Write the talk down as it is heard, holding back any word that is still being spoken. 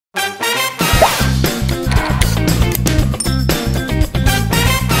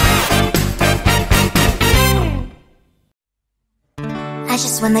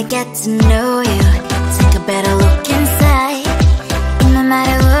just wanna get to know you. Take a better look inside. No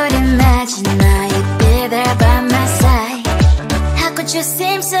matter what, imagine now you'd be there by my side. How could you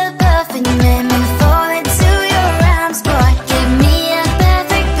seem so perfect? You made me fall into your arms, boy. Give me a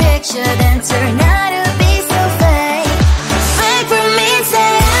perfect picture, then turn out to be so fake. Fake for me,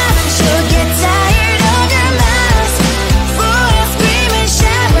 say haven't you get tired of your mouth? Full of scream and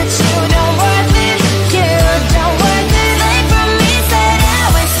shout, but you don't worth it. You don't worth it. Fake for me, say I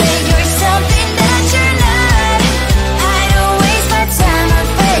would say you're something that you're not. I don't waste my time on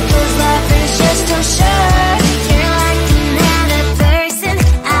fake, 'cause life is just too short. You're like another person.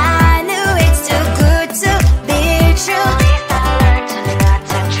 I knew it's too good to be true. I learned to not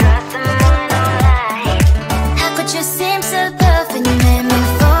to trust someone online. How could you seem so perfect? You made me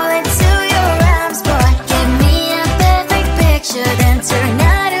fall into your arms, boy. Give me a perfect picture, then turn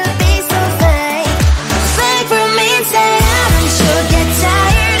out to be so fake. Fake for me, say haven't you get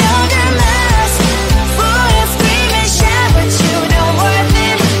tired of your mask? Full of scream and shout, but you don't worth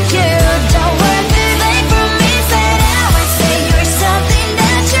it. You don't worth it. Fake for me, say I would say you're something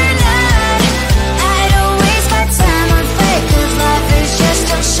that you're not. I don't waste my time on fake, 'cause life is just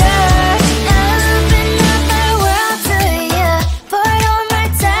too short. I open up my world to you, poured all my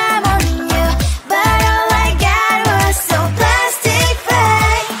time on you, but all I got was so plastic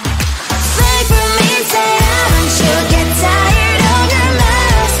fake. Fake for me, say haven't you get tired of your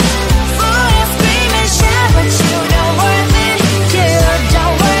mask? Full of scream and shout, but you don't worth it. You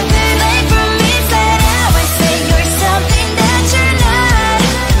don't worth it. Fake for me, say I would say you're something that you're not.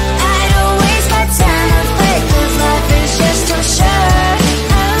 I don't waste my time on fake, 'cause life is just too short.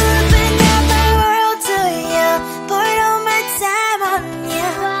 I open up my world to you, poured all my time on you.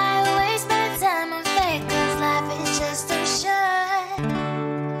 Why waste my time on fake, 'cause life is just too short.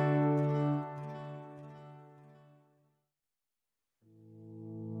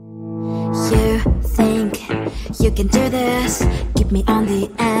 You think you can do this, keep me on the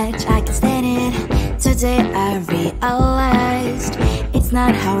edge, I can stand it. Today I realized it's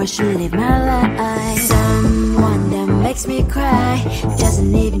not how I should live my life. Someone that makes me cry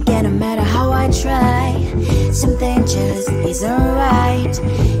doesn't even get, no matter how I try. Something just isn't right.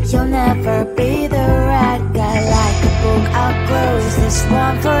 You'll never be the right guy. Like a book, I'll close this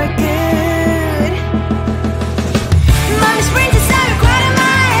one for good. Mommy's brains inside right in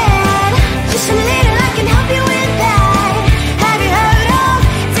my head. Just a little, I can help you with that. Have you heard of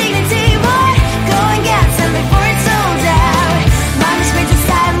dignity, boy? Go and get some before it's sold out. Mommy's brains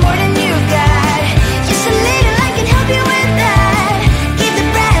inside more than you got. Just a little, I can help you with that. Keep the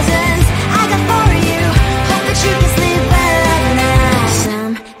presents I got for you. Hope that you can sleep well at night.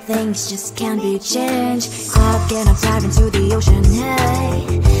 Some things just can't be changed. Clock and I'm diving to the ocean,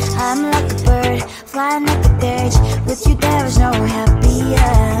 hey. I'm like a bird, flying like a cage. With you there is no happy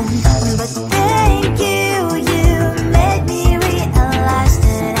end. But thank you, you made me realize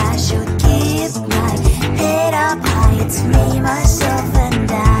that I should keep my head up high. It's me, myself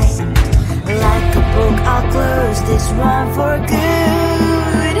and I. Like a book, I'll close this one for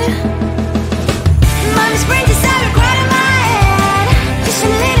good. Mommy's brains inside right in my head. Just a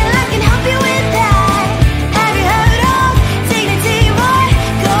little, I can help you with that. Have you heard of dignity, boy?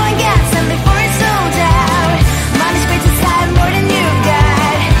 Go and get some before it's sold out. Mommy's brains inside more than you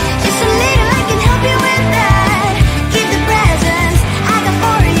got. Just a little, I can help you with that. Keep the presents I got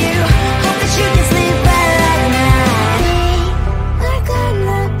for you. Hope that you can sleep well at night. We're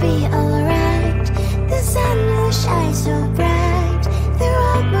gonna be alright. The sun will shine so bright. The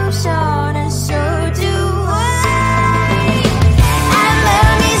road moves on and so do I. I'm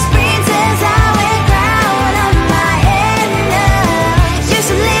Mommy's princess, I wear crown on my head now. Just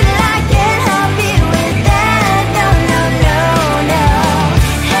a little, I can help you with that. No, no, no, no.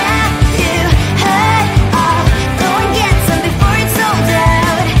 Have you heard of? Go and get some before it's sold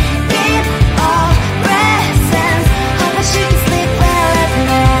out. Give all presents. Hope that you can sleep well at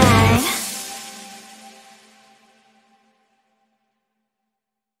night.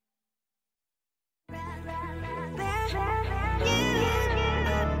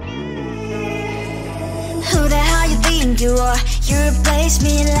 Who the hell you think you are? You replaced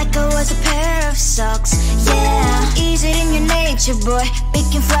me like I was a pair of socks. Yeah, is it in your nature, boy?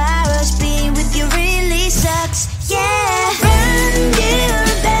 Picking flowers, being with you really sucks. Yeah, run, you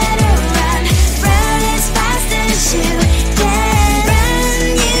better run. Run as fast as you can. Run,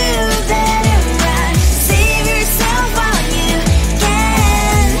 you better run. Save yourself while you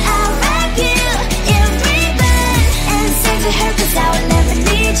can. I'll wrap you in ribbon and say to her, 'cause I will never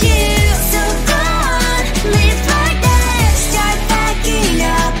need you. So go on, live like that. Start backing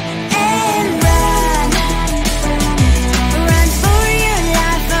up and run. Run for your life.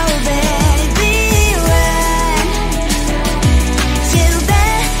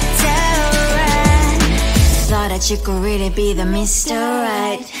 you could really be the Mr.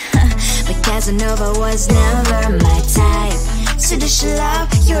 Right. But Casanova was never my type. So does she love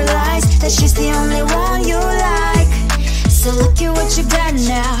your lies, that she's the only one you like? So look at what you got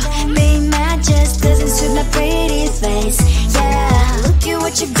now. Being mad just doesn't suit my pretty face. Yeah, look at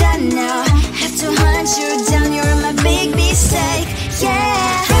what you got now. Have to hunt you down, you're my big mistake.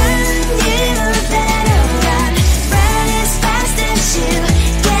 Yeah, run, you better run. Run as fast as you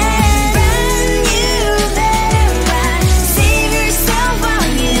can. Run, you better run. Save yourself while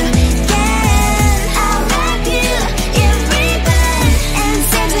you can. I'll wrap you in ribbon and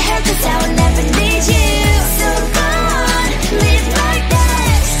send to her, 'cause I will never need you. So go on, live like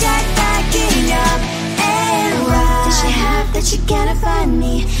that. Start backing up and run. Does she have that she cannot find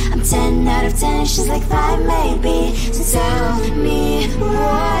me? I'm 10 out of 10, she's like 5 maybe. So tell me,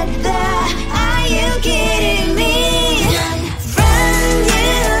 what the are you kidding me? Run, you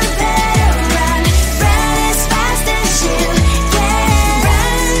better run. Run as fast as you can.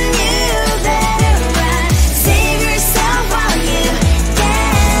 Run, you better run. Save yourself while you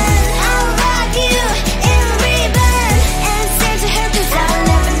can. I'll rock you in ribbon and send to her, 'cause I'll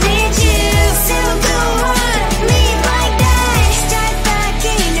never need you. So go on, leave like that. Start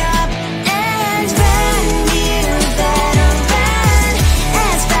backing up and run. You better run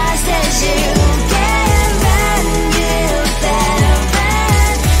as fast as you can. Run, you better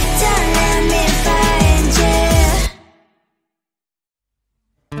run. Don't let me find you.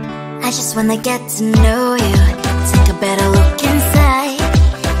 I just wanna get to know you, take a better look inside.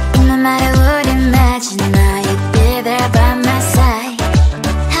 And no matter what, imagine now you'd be there by my side.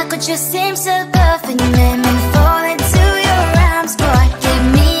 How could you seem so perfect? You made me fall into your arms, boy. Give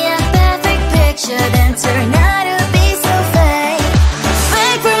me a perfect picture, then turn out to be so fake.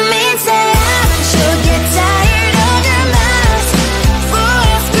 Wait for me, say I'm sure get tired of your mouth. Full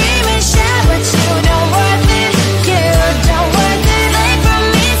of scream and shout, but you don't worth it. You don't worth it. Wait for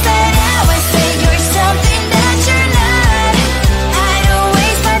me, say I say you're something that you're not. I don't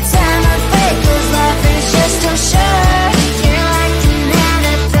waste my time on fake, 'cause life is just too short. You're like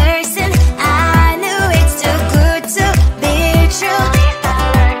another person. I knew it's too good to be true. I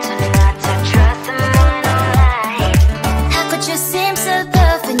learned to not to trust someone who lies. How could you seem so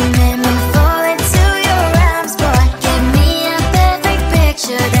perfect? You made me fall into your arms, boy. Give me a perfect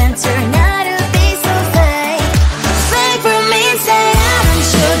picture, then turn out to be so fake. Wait for me, say I'm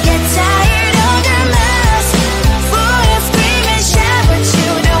sure get tired of your mess. Full of scream and shout, but you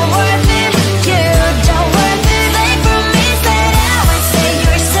don't worth it. You don't worth it. Wait for me, say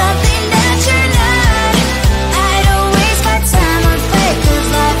you're something that you're not. I don't waste my time on fake, 'cause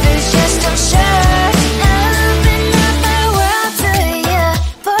life is just too short. I open up my world to you,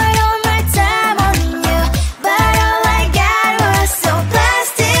 poured all my time on you, but all I got was so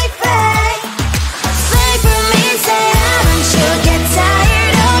plastic fake. Wait for me, say I'm sure get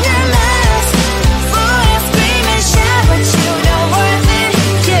tired of your mess. Full of scream and shout, but you don't worth it.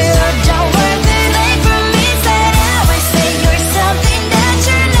 You don't worth it. Wait for me, say you're something that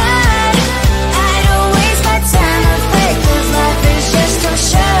you're not. I don't waste my time on fake, 'cause life is just too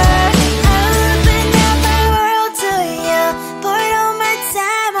short. I opened up my world to you, poured all my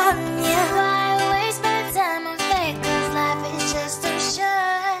time on you. Why waste my time on fake, 'cause life is just too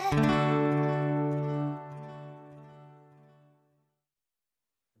short.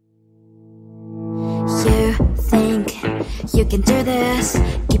 You think you can do this,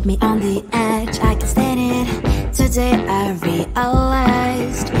 keep me on the edge, I can stand it. Today I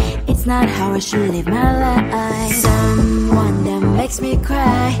realized it's not how I should live my life. Someone that makes me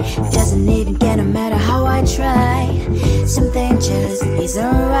cry doesn't even get, no matter how I try. Something just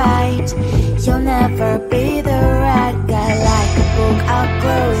isn't right. You'll never be the right guy. Like a book, I'll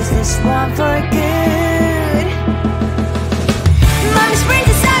close this one for good. Mom's brains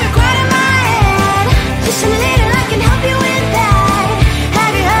inside are quite in my head. Just a little, I can help you with that.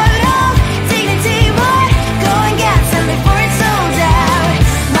 Have you heard of dignity? What? Go and get some before it's sold out.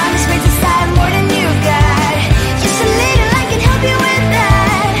 Mom's brains inside more than you got. Just a little, I can help you with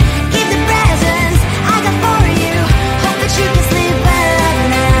that. Keep the presents I got for you. Hope that you can sleep well at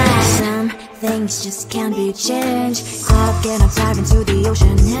night. Some things just can't be changed. I'll get up, dive into the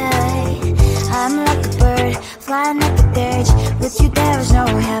ocean. Hey, I'm like a bird flying like a cage. With you there is no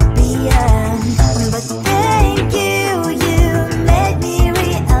happy end. But thank you, you made me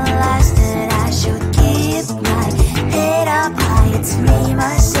realize that I should keep my head up high. It's me,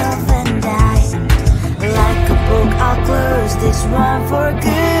 myself and I. Like a book, I'll close this one for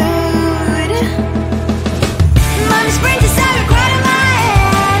good. Mom's brains inside are quite in my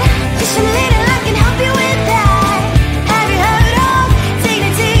head. Just a little, I can help you with that. Have you heard of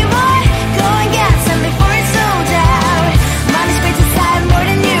dignity? What? Go and get some before it's sold out.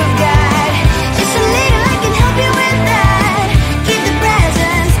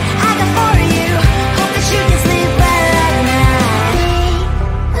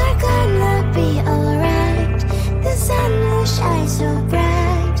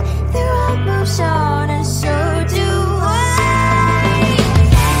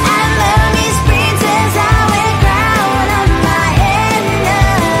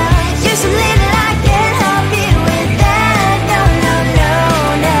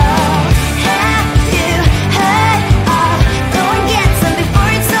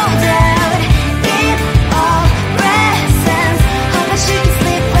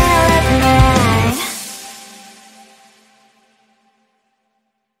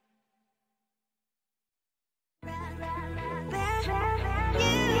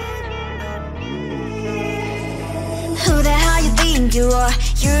 boy.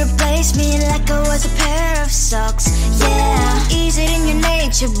 You replaced me like I was a pair of socks. Yeah, is it in your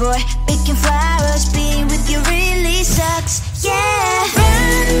nature, boy? Picking flowers, being with you really sucks. Yeah,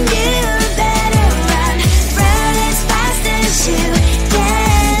 run, you better run. Run as fast as you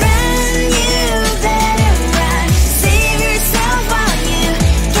can. Run, you better run. Save yourself while you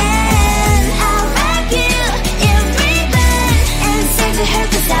can. I'll wrap you in ribbon and send to her,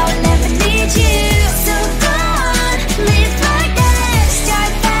 'cause I will never need you. So go on, live like that.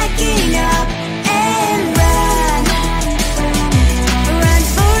 Start backing up and run. Run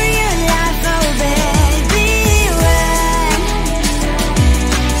for your life, oh baby, run.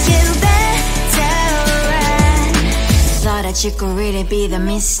 You better run. Thought that you could really be the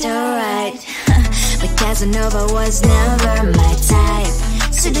Mr. Right, but Casanova was never my type.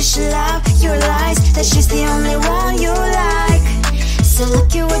 So does she love your lies, that she's the only one you like? So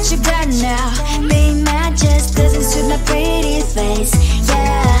look at what you got now. Being mad just doesn't suit my pretty face.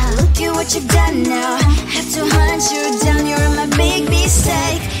 Yeah, look at what you got now. Have to hunt you down, you're my big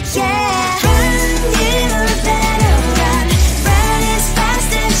mistake. Yeah, run, you better run. Run as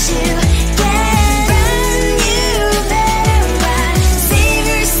fast as you can. Run, you better run. Save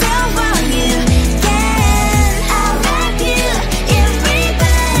yourself while you can. I'll wrap you in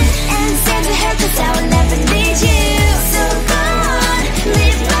ribbon and send to her, 'cause I will never need you. So go on,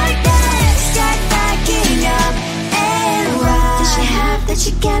 live like that. Start backing up and run. Does she have that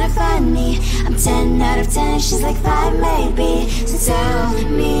she cannot find me? I'm 10 out of 10, she's like 5 maybe. So tell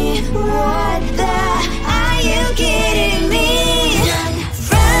me, what the, are you kidding me?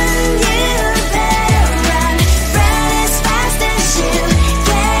 Run, you better run. Run as fast as you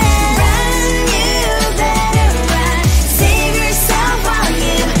can. Run, you better run. Save yourself while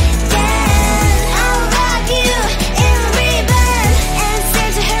you can. I'll wrap you in ribbon and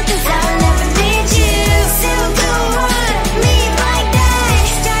send to her, 'cause I will never need you. So go on, live like that.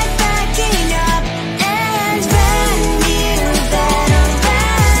 Start backing up and run. You better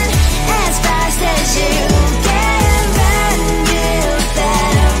run as fast as you can. Run, you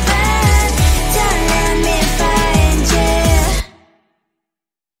better run. Don't let me find you.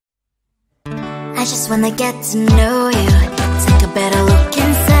 I just wanna get to know you, take a better look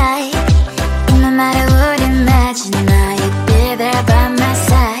inside. No matter what, imagine now you'd be there by my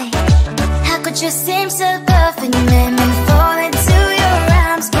side. How could you seem so perfect? You made me fall into your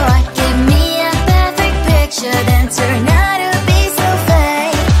arms, boy. Give me a perfect picture, then turn out to be so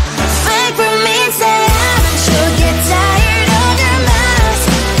fake. Fake for me, say I'm sure get tired of your mouth.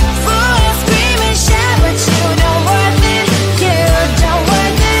 Full of scream and shout, but you don't worth it. You don't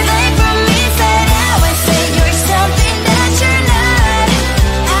worth it. Fake for me, say I would say you're something that you're not.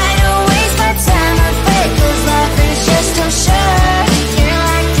 I don't waste my time on fake, 'cause life is just too short. You're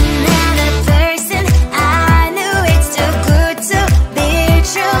like another person. I knew it's too good to be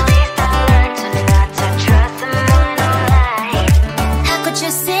true. I learned to not to trust someone no lie. How could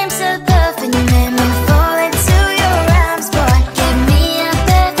you seem so perfect? You made me fall into your arms, boy. Give me a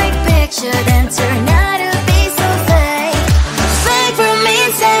perfect picture, then turn out to be so fake. Fake for me,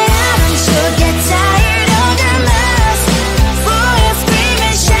 say I'm sure get tired of your mask. Full of scream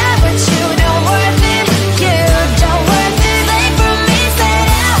and shout, but you don't worth it. You don't worth it. Fake for me, say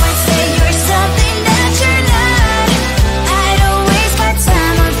I would say you're something that you're not. I don't waste my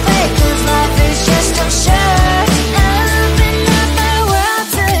time on fake, 'cause life is just too short. Open up my world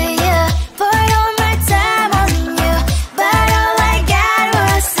to you, put all my time on you, but all I got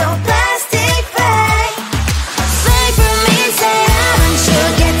was so plastic fake. Fake for me, say I'm sure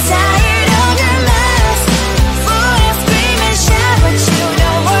get tired of your mask. Full of scream and shout, but you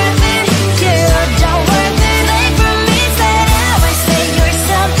don't worth it. You don't worth it. Fake for me, say I would say you're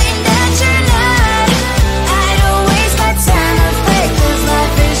something that you're not. I don't waste my time on fake, 'cause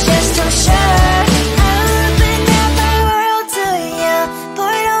life is just too short. Open up my world to you,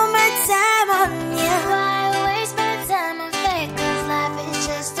 put all my time on you. Why waste my time on fake, 'cause life is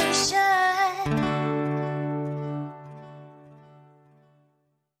just too short.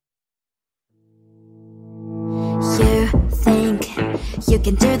 You think you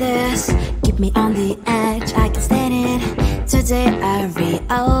can do this, keep me on the edge, I can stand it. Today I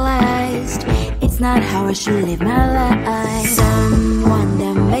realized it's not how I should live my life. Someone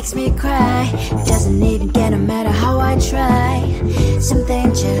that makes me cry doesn't even get, no matter how I try. Something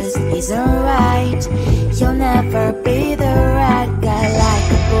just isn't right. You'll never be the right guy. Like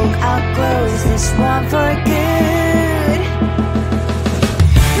a book, I'll close this one for good.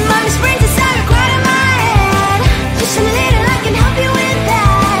 Mommy's brains inside a quite in my head. Just a little, I can help you with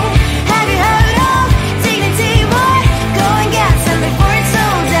that. Have you heard of dignity, boy? Go and get some before it's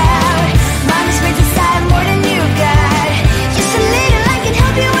sold out. Mommy's brains inside more than you got. Just a little, I can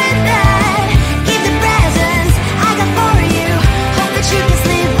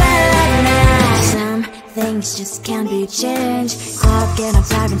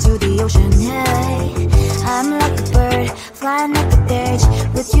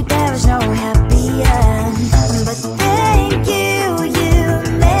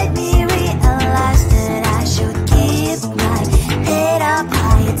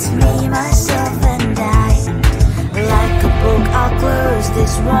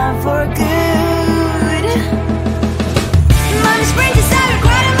mine for good.